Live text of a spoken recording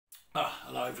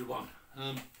Hello everyone.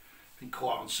 Been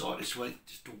quiet on site this week,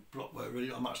 just all block work really,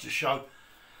 not much to show.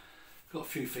 Got a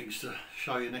few things to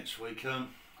show you next week.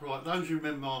 Right, those who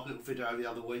remember my little video the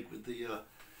other week with the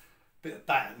bit of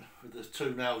batten with the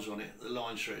two nails on it, the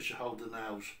line stretcher, hold the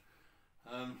nails.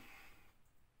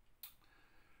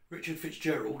 Richard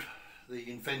Fitzgerald,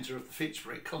 the inventor of the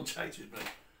Fitzbrick, contacted me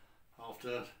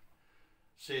after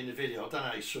seeing the video. I don't know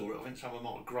how he saw it, I think someone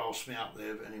might have grasped me up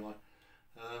there, but anyway.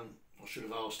 I should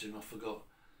have asked him, I forgot.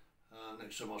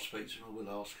 Next time I speak to him I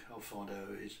will ask, I'll find out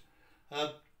who it is.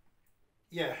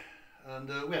 Yeah, and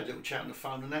we had a little chat on the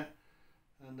phone and that,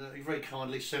 and he very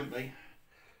kindly sent me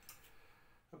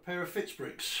a pair of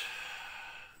Fitzbricks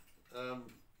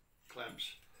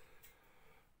clamps.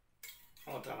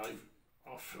 I don't know,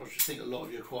 I just think a lot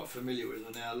of you are quite familiar with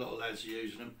them now, a lot of lads are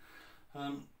using them.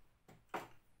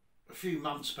 A few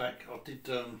months back I did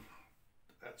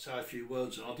say a few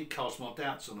words and I did cast my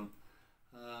doubts on them,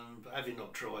 but having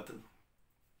not tried them,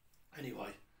 anyway,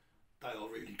 they are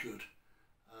really good.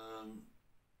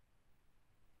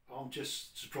 I'm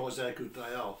just surprised how good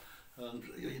they are.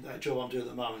 That job I'm doing at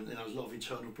the moment, there's a lot of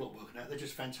internal block work and that, they're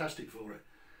just fantastic for it.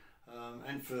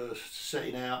 And for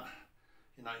setting out,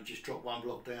 you just drop one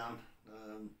block down,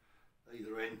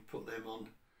 either end, put them on.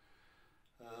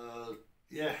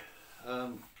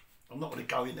 I'm not going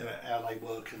to go into how they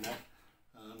work and that,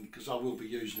 because I will be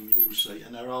using them, you'll see,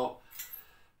 and there are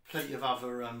plenty of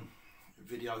other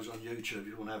videos on YouTube if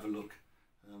you want to have a look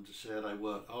to see how they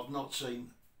work. I've not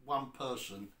seen one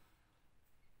person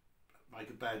make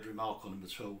a bad remark on them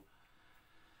at all.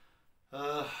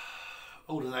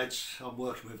 All the lads I'm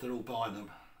working with, they're all buying them.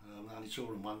 I only saw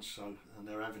them once, and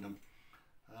they're having them.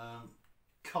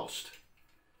 Cost.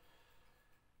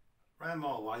 Round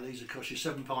my way, these will cost you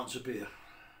 7 pints of beer.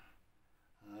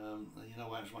 You know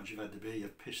what happens once you've had the beer,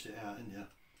 you've pissed it out, haven't you?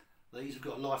 These have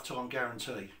got a lifetime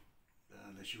guarantee,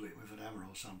 unless you hit with an hammer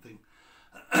or something.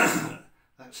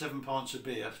 That 7 pints of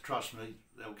beer, trust me,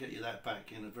 they'll get you that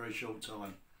back in a very short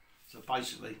time. So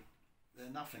basically, they're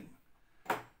nothing.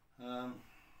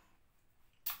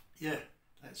 Yeah,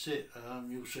 that's it.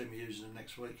 You'll see me using them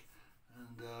next week,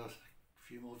 and a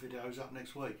few more videos up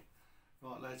next week.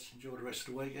 Right lads, enjoy the rest of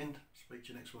the weekend. Speak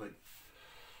to you next week.